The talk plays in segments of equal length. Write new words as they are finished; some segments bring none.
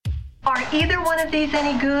either one of these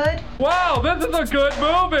any good? Wow, this is a good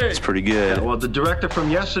movie. It's pretty good. Yeah, well, the director from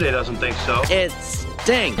yesterday doesn't think so. It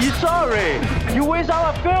stinks. You sorry? You waste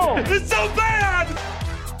our film. It's so bad.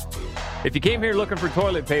 If you came here looking for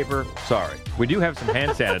toilet paper, sorry. We do have some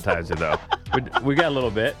hand sanitizer, though. We got a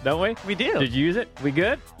little bit, don't we? We do. Did you use it? We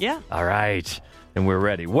good? Yeah. All right. And we're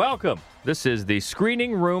ready. Welcome. This is the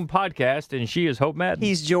Screening Room Podcast, and she is Hope Madden.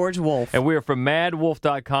 He's George Wolf. And we are from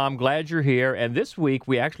madwolf.com. Glad you're here. And this week,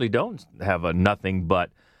 we actually don't have a nothing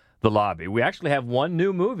but the lobby. We actually have one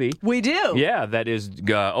new movie. We do. Yeah, that is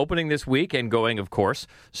opening this week and going, of course,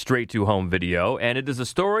 straight to home video. And it is a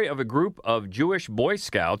story of a group of Jewish Boy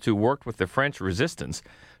Scouts who worked with the French resistance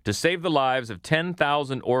to save the lives of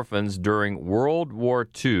 10,000 orphans during World War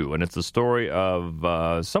II. And it's the story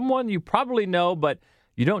of someone you probably know, but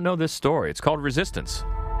you don't know this story. It's called Resistance.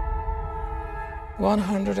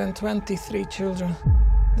 123 children.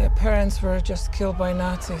 Their parents were just killed by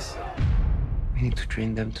Nazis. We need to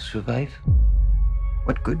train them to survive.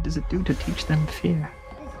 What good does it do to teach them fear?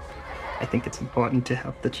 I think it's important to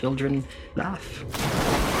help the children laugh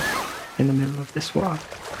in the middle of this war.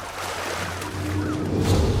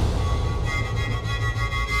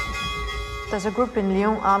 There's a group in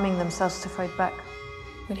Lyon arming themselves to fight back.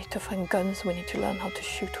 We need to find guns. We need to learn how to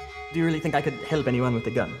shoot. Do you really think I could help anyone with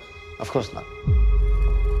a gun? Of course not.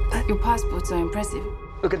 But your passports are impressive.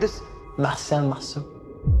 Look at this. Marcel Marceau.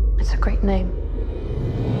 It's a great name.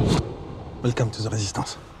 Welcome to the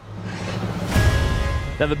Resistance.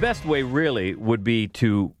 Now, the best way really would be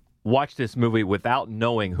to watch this movie without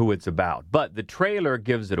knowing who it's about. But the trailer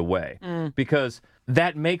gives it away because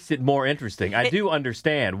that makes it more interesting. I do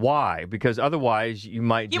understand why, because otherwise you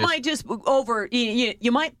might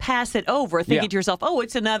pass it over thinking to yourself, oh,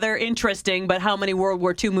 it's another interesting, but how many World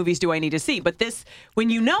War II movies do I need to see? But this,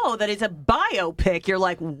 when you know that it's a biopic, you're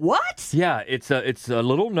like, what? Yeah, it's a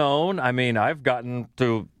little known. I mean, I've gotten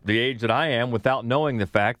to the age that I am without knowing the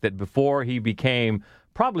fact that before he became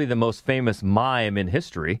probably the most famous mime in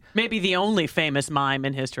history. Maybe the only famous mime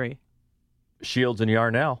in history. Shields and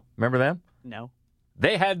Yarnell. Remember them? No.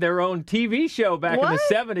 They had their own TV show back in the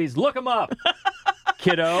 70s. Look them up,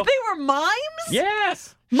 kiddo. They were mimes?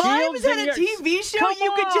 Yes. Mimes had a TV show?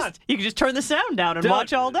 You could just turn the sound down and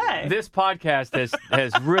watch all day. This podcast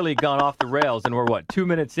has really gone off the rails, and we're, 2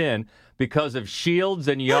 minutes in because of Shields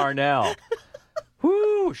and Yarnell.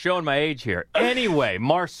 Whoo, showing my age here. Anyway,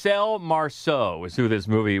 Marcel Marceau is who this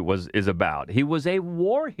movie is about. He was a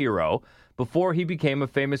war hero before he became a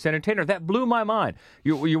famous entertainer. That blew my mind.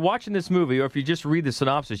 You're watching this movie, or if you just read the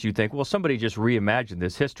synopsis, you think, well, somebody just reimagined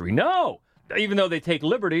this history. No! Even though they take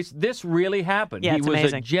liberties, this really happened. Yeah, he was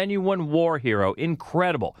amazing. a genuine war hero.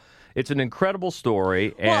 Incredible. It's an incredible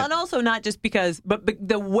story. And also not just because, but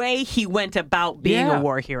the way he went about being a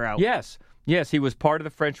war hero. Yes, he was part of the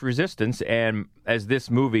French resistance, and as this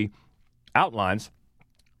movie outlines,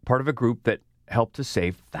 part of a group that helped to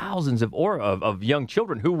save thousands of young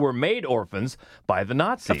children who were made orphans by the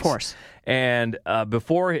Nazis. Of course. And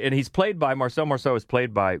he's played by, Marcel Marceau is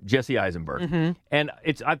played by Jesse Eisenberg. Mm-hmm. And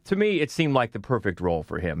it's to me, it seemed like the perfect role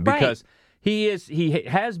for him because he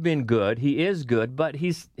has been good, he is good, but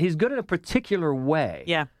he's good in a particular way.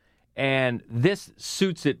 Yeah. And this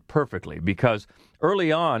suits it perfectly because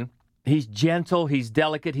early on, he's gentle, he's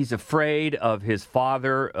delicate, he's afraid of his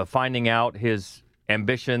father finding out his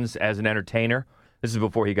ambitions as an entertainer. This is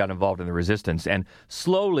before he got involved in the resistance. And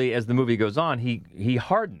slowly, as the movie goes on, he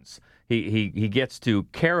hardens. He gets to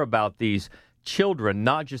care about these children,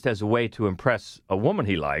 not just as a way to impress a woman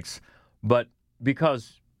he likes, but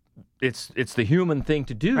because it's the human thing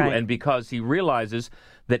to do, and because he realizes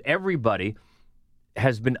that everybody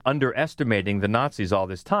has been underestimating the Nazis all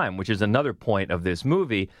this time, which is another point of this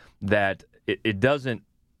movie, that it doesn't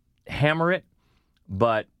hammer it,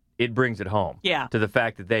 but it brings it home to the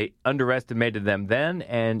fact that they underestimated them then.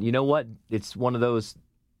 And you know what? It's one of those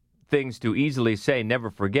things to easily say,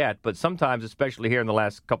 never forget. But sometimes, especially here in the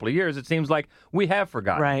last couple of years, it seems like we have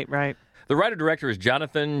forgotten. Right. The writer-director is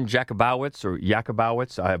Jonathan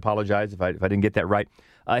Jakubowicz. I apologize if I didn't get that right.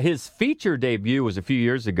 His feature debut was a few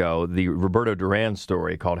years ago, the Roberto Duran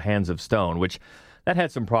story called Hands of Stone, which that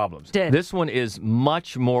had some problems. This one is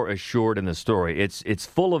much more assured in the story. It's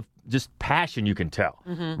full of just passion, you can tell.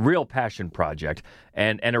 Mm-hmm. Real passion project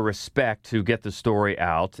and a respect to get the story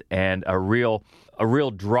out and a real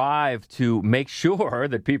drive to make sure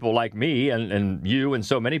that people like me and you and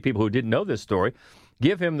so many people who didn't know this story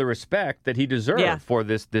give him the respect that he deserved for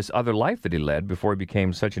this other life that he led before he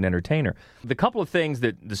became such an entertainer. The couple of things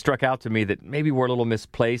that struck out to me that maybe were a little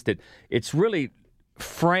misplaced, it's really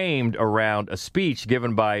framed around a speech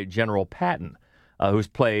given by General Patton, who's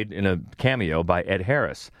played in a cameo by Ed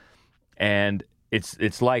Harris. And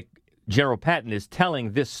it's like General Patton is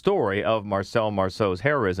telling this story of Marcel Marceau's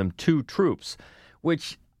heroism to troops,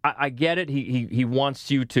 which I get it. He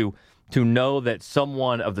wants you to know that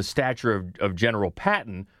someone of the stature of General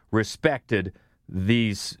Patton respected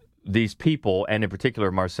these people, and in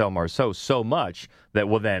particular Marcel Marceau, so much that,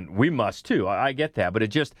 well, then we must too. I get that, but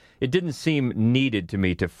it didn't seem needed to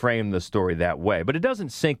me to frame the story that way. But it doesn't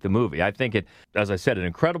sink the movie. I think it, as I said, an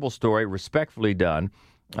incredible story, respectfully done,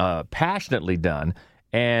 passionately done,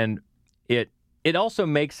 and it also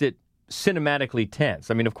makes it cinematically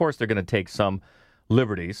tense. I mean, of course, they're going to take some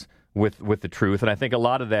liberties with the truth, and I think a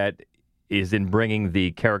lot of that is in bringing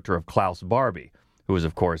the character of Klaus Barbie, who is,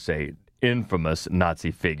 of course, a infamous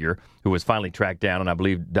Nazi figure who was finally tracked down and I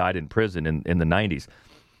believe died in prison in the 90s.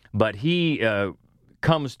 But he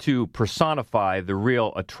comes to personify the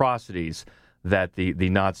real atrocities that the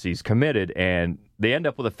Nazis committed, and they end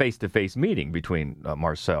up with a face-to-face meeting between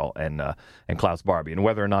Marcel and Klaus Barbie. And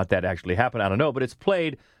whether or not that actually happened, I don't know, but it's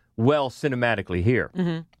played well cinematically here.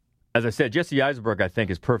 Mm-hmm. As I said, Jesse Eisenberg, I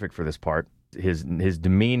think, is perfect for this part. His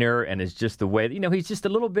demeanor and is just the way, he's just a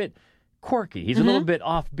little bit quirky. He's a little bit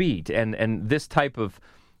offbeat, and this type of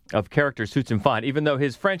character suits him fine, even though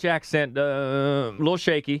his French accent a little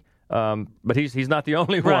shaky, but he's not the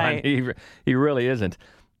only one. He really isn't.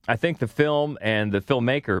 I think the film and the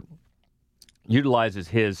filmmaker utilizes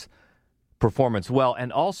his performance well,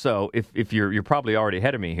 and also if you're probably already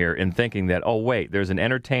ahead of me here in thinking that, oh wait, there's an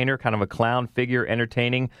entertainer, kind of a clown figure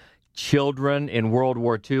entertaining children in World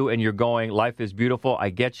War II, and you're going, life is beautiful, I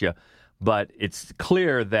get you, but it's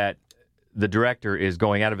clear that the director is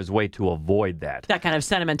going out of his way to avoid that. That kind of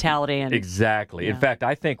sentimentality. Exactly. Yeah. In fact,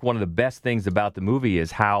 I think one of the best things about the movie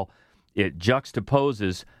is how it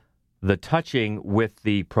juxtaposes the touching with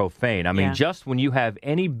the profane. I mean, just when you have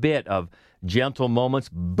any bit of gentle moments,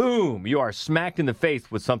 boom, you are smacked in the face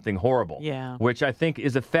with something horrible, which I think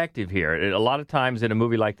is effective here. A lot of times in a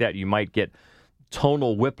movie like that, you might get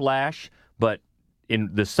tonal whiplash, but in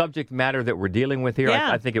the subject matter that we're dealing with here,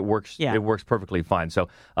 I think it works. Yeah. It works perfectly fine. So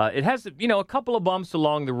it has, a couple of bumps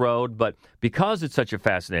along the road, but because it's such a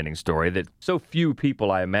fascinating story that so few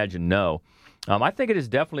people, I imagine, know, I think it is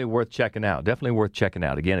definitely worth checking out.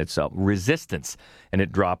 Again, it's Resistance, and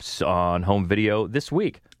it drops on home video this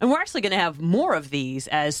week. And we're actually going to have more of these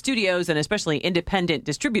as studios and especially independent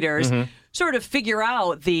distributors sort of figure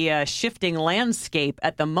out the shifting landscape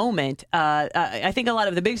at the moment. I think a lot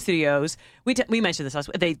of the big studios, we mentioned this last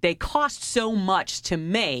week, they cost so much to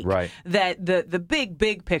make that the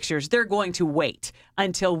big pictures, they're going to wait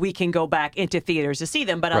until we can go back into theaters to see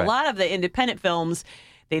them. But a lot of the independent films,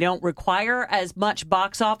 they don't require as much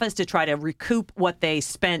box office to try to recoup what they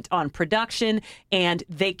spent on production, and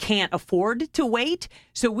they can't afford to wait.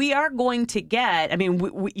 So we are going to get,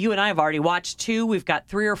 you and I have already watched 2. We've got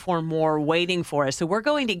 3 or 4 more waiting for us. So we're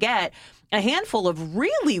going to get a handful of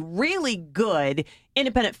really, really good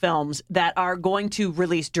independent films that are going to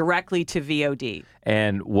release directly to VOD.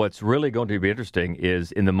 And what's really going to be interesting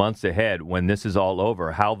is in the months ahead, when this is all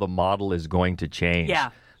over, how the model is going to change.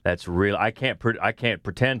 Yeah. That's real. I can't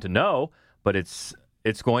pretend to know, but it's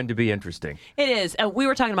going to be interesting. It is. We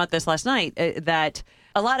were talking about this last night, that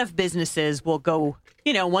a lot of businesses will go,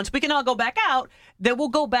 once we can all go back out, they will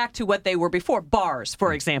go back to what they were before. Bars,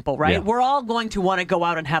 for example, right? Yeah. We're all going to want to go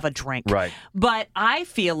out and have a drink. Right. But I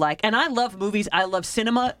feel like, and I love movies, I love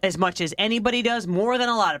cinema as much as anybody does, more than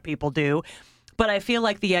a lot of people do. But I feel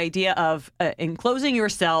like the idea of enclosing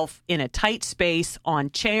yourself in a tight space on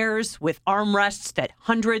chairs with armrests that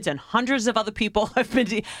hundreds and hundreds of other people have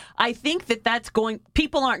been, I think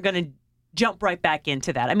people aren't going to jump right back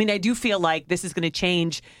into that. I mean, I do feel like this is going to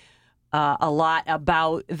change a lot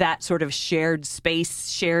about that sort of shared space,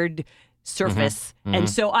 shared surface. Mm-hmm. And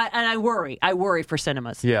so I worry for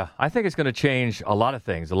cinemas. Yeah, I think it's going to change a lot of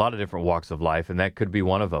things, a lot of different walks of life, and that could be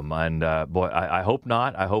one of them. And boy, I hope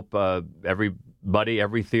not. I hope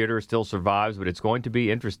every theater still survives, but it's going to be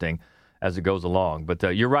interesting as it goes along.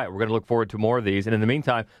 But you're right. We're going to look forward to more of these. And in the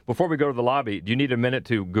meantime, before we go to the lobby, do you need a minute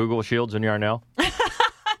to Google Shields and Yarnell? I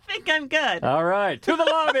think I'm good. All right. To the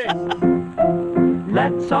lobby.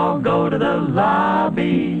 Let's all go to the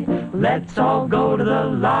lobby. Let's all go to the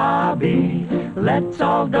lobby. Let's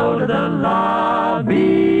all go to the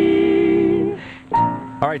lobby.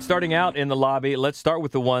 All right, starting out in the lobby, let's start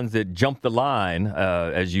with the ones that jump the line,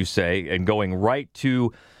 as you say, and going right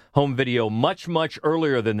to home video much, much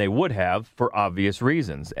earlier than they would have for obvious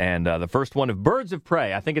reasons. And the first one of Birds of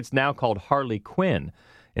Prey, I think it's now called Harley Quinn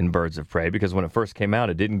in Birds of Prey, because when it first came out,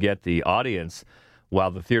 it didn't get the audience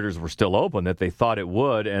while the theaters were still open that they thought it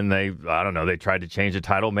would, and they tried to change the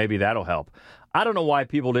title. Maybe that'll help. I don't know why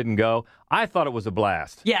people didn't go. I thought it was a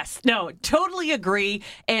blast. Yes, no, totally agree.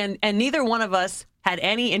 And neither one of us had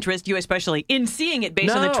any interest, you especially, in seeing it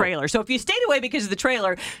based on the trailer. So if you stayed away because of the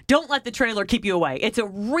trailer, don't let the trailer keep you away. It's a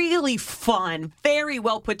really fun, very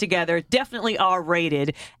well put together, definitely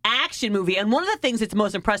R-rated action movie. And one of the things that's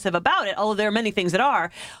most impressive about it, although there are many things that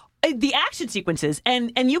are, the action sequences.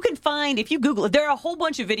 And you can find, if you Google it, there are a whole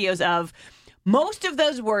bunch of videos of most of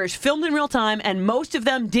those were filmed in real time, and most of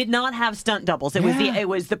them did not have stunt doubles. It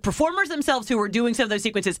was the performers themselves who were doing some of those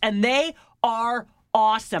sequences, and they are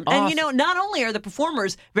awesome. And, not only are the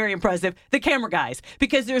performers very impressive, the camera guys,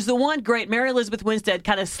 because there's the one great Mary Elizabeth Winstead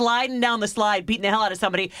kind of sliding down the slide, beating the hell out of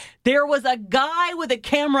somebody. There was a guy with a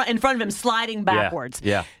camera in front of him sliding backwards.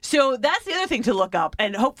 Yeah. So that's the other thing to look up.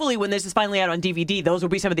 And hopefully when this is finally out on DVD, those will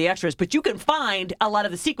be some of the extras. But you can find a lot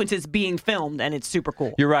of the sequences being filmed, and it's super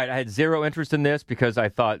cool. You're right. I had zero interest in this because I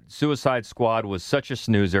thought Suicide Squad was such a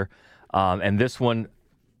snoozer. And this one,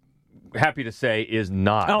 happy to say, is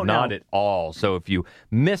not. Not at all. So if you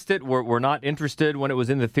missed it, we're not interested when it was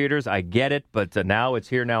in the theaters. I get it, but now it's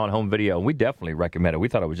here now on home video. We definitely recommend it. We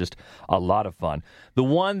thought it was just a lot of fun. The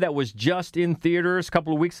one that was just in theaters a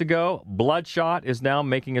couple of weeks ago, Bloodshot, is now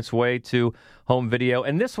making its way to home video.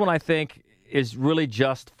 And this one, I think, is really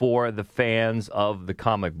just for the fans of the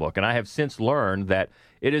comic book. And I have since learned that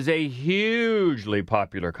it is a hugely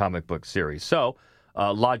popular comic book series. So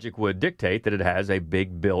logic would dictate that it has a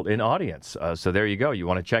big built-in audience. So there you go. You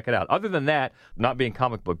want to check it out. Other than that, not being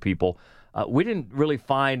comic book people, we didn't really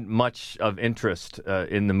find much of interest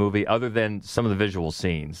in the movie other than some of the visual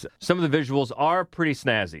scenes. Some of the visuals are pretty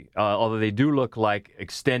snazzy, although they do look like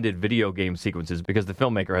extended video game sequences because the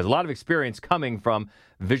filmmaker has a lot of experience coming from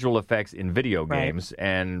visual effects in video games,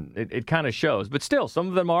 and it kind of shows. But still, some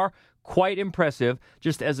of them are quite impressive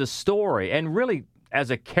just as a story and really as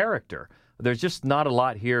a character. There's just not a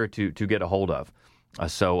lot here to get a hold of.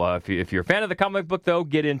 So if you're a fan of the comic book, though,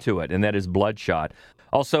 get into it, and that is Bloodshot.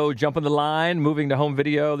 Also, jumping the line, moving to home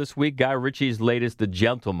video this week, Guy Ritchie's latest, The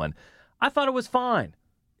Gentleman. I thought it was fine.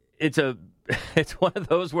 It's one of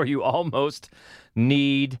those where you almost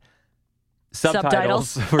need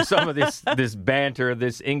subtitles for some of this banter,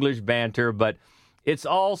 this English banter, but it's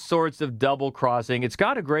all sorts of double crossing. It's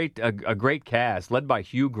got a great cast led by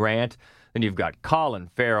Hugh Grant. Then you've got Colin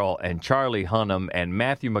Farrell and Charlie Hunnam and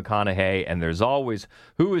Matthew McConaughey, and there's always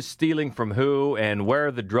who is stealing from who and where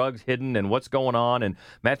are the drugs hidden and what's going on. And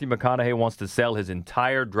Matthew McConaughey wants to sell his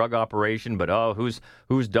entire drug operation, but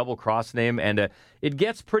who's double-crossing him? And it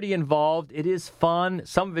gets pretty involved. It is fun.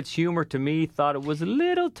 Some of its humor, to me, thought it was a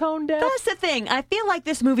little tone deaf. That's the thing. I feel like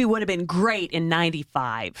this movie would have been great in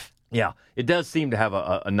 95. Yeah, it does seem to have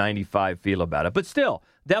a 95 feel about it. But still,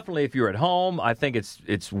 definitely if you're at home, I think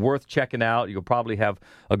it's worth checking out. You'll probably have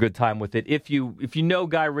a good time with it. If you know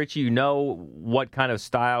Guy Ritchie, you know what kind of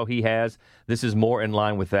style he has. This is more in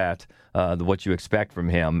line with that, what you expect from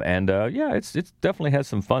him. And it's definitely has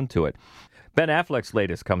some fun to it. Ben Affleck's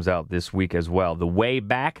latest comes out this week as well. The Way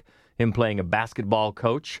Back, him playing a basketball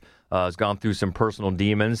coach, has gone through some personal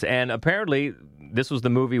demons. And apparently this was the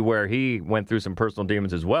movie where he went through some personal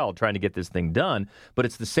demons as well, trying to get this thing done. But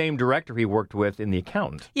it's the same director he worked with in The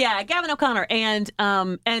Accountant. Yeah, Gavin O'Connor. And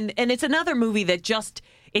it's another movie that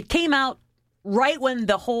it came out right when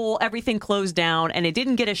everything closed down, and it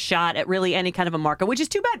didn't get a shot at really any kind of a market, which is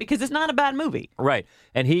too bad because it's not a bad movie. Right.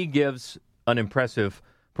 And he gives an impressive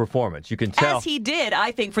performance. You can tell. As he did,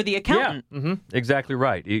 I think, for The Accountant. Yeah, exactly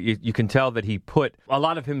right. You can tell that he put a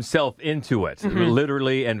lot of himself into it,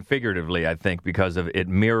 literally and figuratively, I think, because it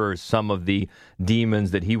mirrors some of the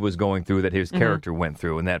demons that he was going through, that his character went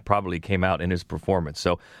through, and that probably came out in his performance.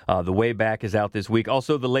 So The Way Back is out this week.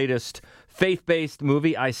 Also, the latest faith-based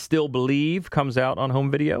movie, I Still Believe, comes out on home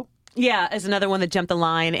video. Yeah, is another one that jumped the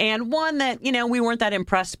line, and one that, we weren't that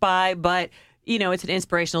impressed by, but it's an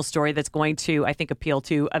inspirational story that's going to, I think, appeal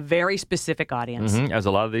to a very specific audience. As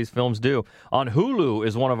a lot of these films do. On Hulu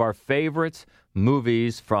is one of our favorite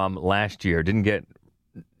movies from last year. Didn't get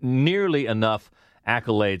nearly enough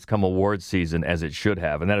accolades come awards season as it should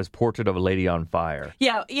have, and that is Portrait of a Lady on Fire.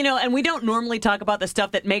 Yeah, and we don't normally talk about the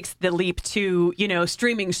stuff that makes the leap to,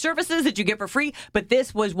 streaming services that you get for free, but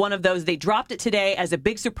this was one of those. They dropped it today as a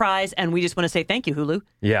big surprise, and we just want to say thank you, Hulu.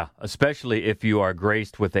 Yeah, especially if you are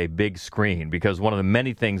graced with a big screen, because one of the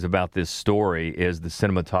many things about this story is the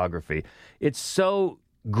cinematography. It's so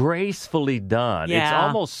gracefully done. Yeah. It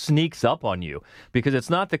almost sneaks up on you, because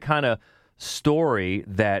it's not the kind of story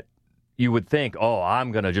that you would think, oh,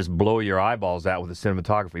 I'm going to just blow your eyeballs out with the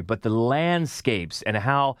cinematography. But the landscapes and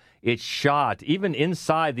how it's shot, even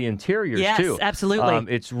inside the interiors, too. Yes,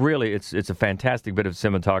 absolutely. It's really, it's a fantastic bit of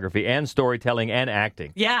cinematography and storytelling and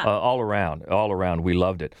acting. Yeah. All around. We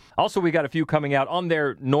loved it. Also, we got a few coming out on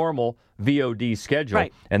their normal VOD schedule.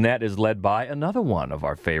 Right. And that is led by another one of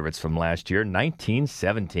our favorites from last year,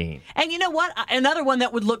 1917. And you know what? Another one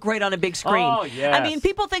that would look great on a big screen. Oh, yes. I mean,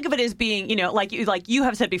 people think of it as being, like you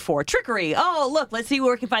have said before, trickery. Oh, look, let's see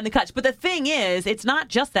where we can find the cuts. But the thing is, it's not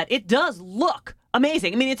just that. It does look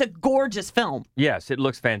amazing. I mean, it's a gorgeous film. Yes, it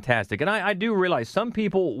looks fantastic. And I do realize some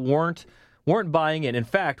people weren't buying it. In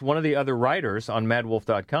fact, one of the other writers on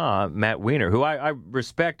MadWolf.com, Matt Weiner, who I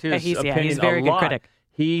respect his opinion he's a very a good lot, critic.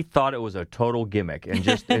 He thought it was a total gimmick and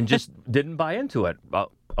just didn't buy into it.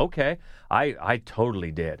 Okay, I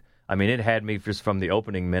totally did. I mean, it had me just from the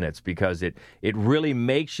opening minutes because it really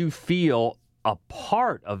makes you feel a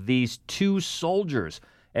part of these two soldiers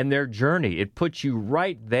and their journey. It puts you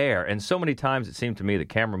right there. And so many times it seemed to me the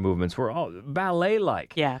camera movements were all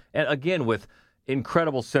ballet-like. Yeah. And again, with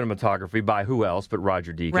incredible cinematography by who else but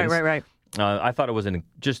Roger Deakins. Right. I thought it was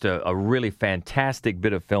just a really fantastic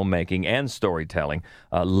bit of filmmaking and storytelling.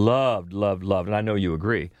 Loved, and I know you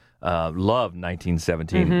agree. Loved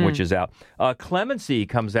 1917, which is out. Clemency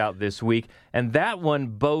comes out this week, and that one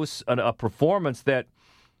boasts a performance that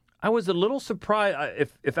I was a little surprised.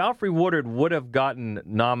 If Alfre Woodard would have gotten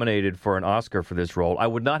nominated for an Oscar for this role, I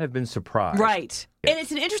would not have been surprised. Right. And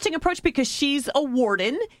it's an interesting approach because she's a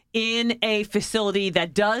warden in a facility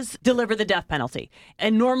that does deliver the death penalty.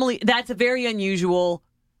 And normally that's a very unusual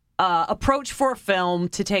approach for a film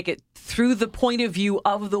to take it through the point of view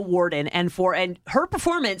of the warden. And her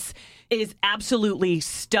performance is absolutely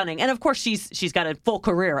stunning. And of course, she's got a full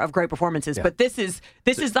career of great performances. Yeah. But this is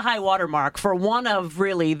the high watermark for one of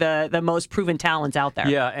really the most proven talents out there.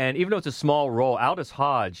 Yeah, and even though it's a small role, Aldous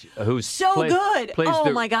Hodge, who's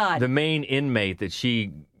plays my God, the main inmate that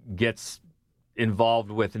she gets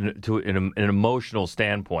involved with in an emotional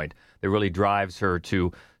standpoint that really drives her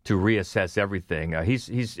to reassess everything.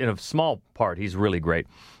 He's in a small part. He's really great.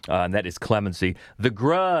 And that is Clemency. The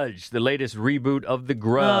Grudge, the latest reboot of The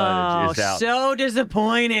Grudge is out. So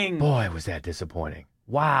disappointing. Boy, was that disappointing.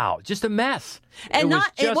 Wow, just a mess. And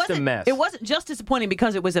it wasn't a mess. It wasn't just disappointing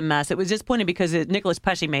because it was a mess. It was disappointing because Nicholas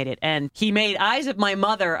Pesce made it. And he made Eyes of My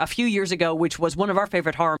Mother a few years ago, which was one of our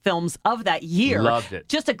favorite horror films of that year. Loved it.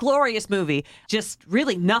 Just a glorious movie. Just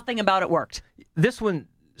really nothing about it worked. This one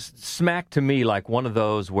smacked to me like one of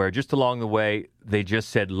those where just along the way they just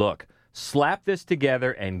said, look, slap this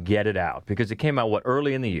together and get it out, because it came out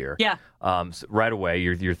early in the year. Yeah. So right away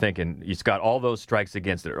you're thinking it's got all those strikes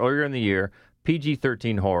against it earlier in the year.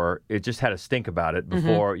 PG-13 horror. It just had a stink about it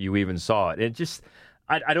before you even saw it. It just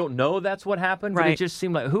I don't know that's what happened, but it just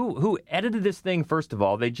seemed like who edited this thing, first of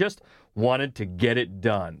all? They just wanted to get it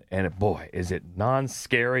done. And boy, is it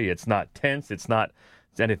non-scary. It's not tense. It's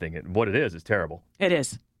anything. What it is terrible. It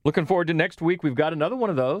is. Looking forward to next week. We've got another one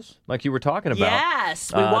of those, like you were talking about.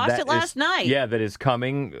 Yes, we watched it last night. Yeah, that is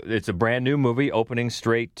coming. It's a brand new movie, opening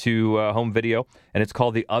straight to home video, and it's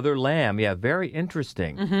called The Other Lamb. Yeah, very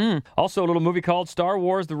interesting. Also, a little movie called Star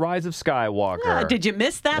Wars: The Rise of Skywalker. Did you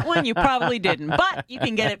miss that one? You probably didn't, but you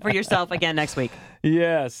can get it for yourself again next week.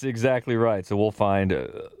 Yes, exactly right. So we'll find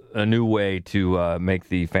a new way to make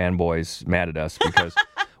the fanboys mad at us, because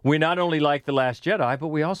we not only like The Last Jedi, but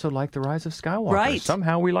we also like The Rise of Skywalker. Right.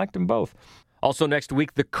 Somehow we liked them both. Also next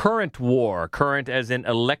week, The Current War. Current as in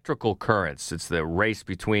electrical currents. It's the race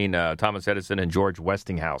between Thomas Edison and George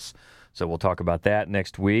Westinghouse. So we'll talk about that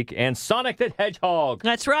next week. And Sonic the Hedgehog.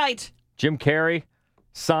 That's right. Jim Carrey,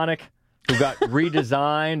 Sonic, who got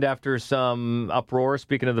redesigned after some uproar,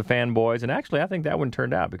 speaking of the fanboys. And actually, I think that one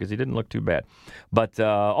turned out because he didn't look too bad. But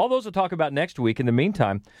all those we'll talk about next week. In the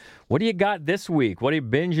meantime, what do you got this week? What are you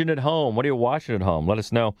binging at home? What are you watching at home? Let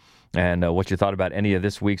us know. And what you thought about any of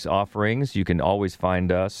this week's offerings. You can always find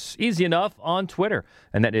us easy enough on Twitter.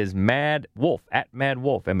 And that is Mad Wolf, at Mad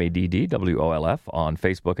Wolf, MADDWOLF. On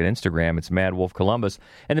Facebook and Instagram, it's Mad Wolf Columbus.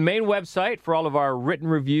 And the main website for all of our written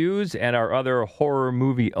reviews and our other horror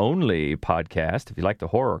movie only podcast. If you like the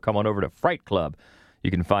horror, come on over to Fright Club. You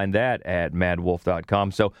can find that at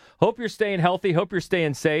madwolf.com. So hope you're staying healthy, hope you're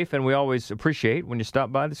staying safe, and we always appreciate when you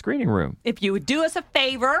stop by the screening room. If you would do us a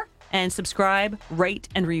favor and subscribe, rate,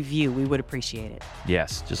 and review, we would appreciate it.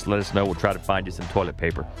 Yes, just let us know. We'll try to find you some toilet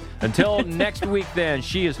paper. Until next week, then,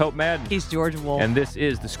 she is Hope Madden. He's George Wolf. And this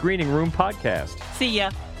is the Screening Room Podcast. See ya.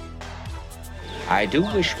 I do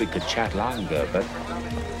wish we could chat longer, but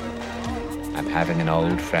I'm having an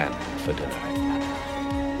old friend for dinner.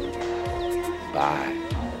 Bye.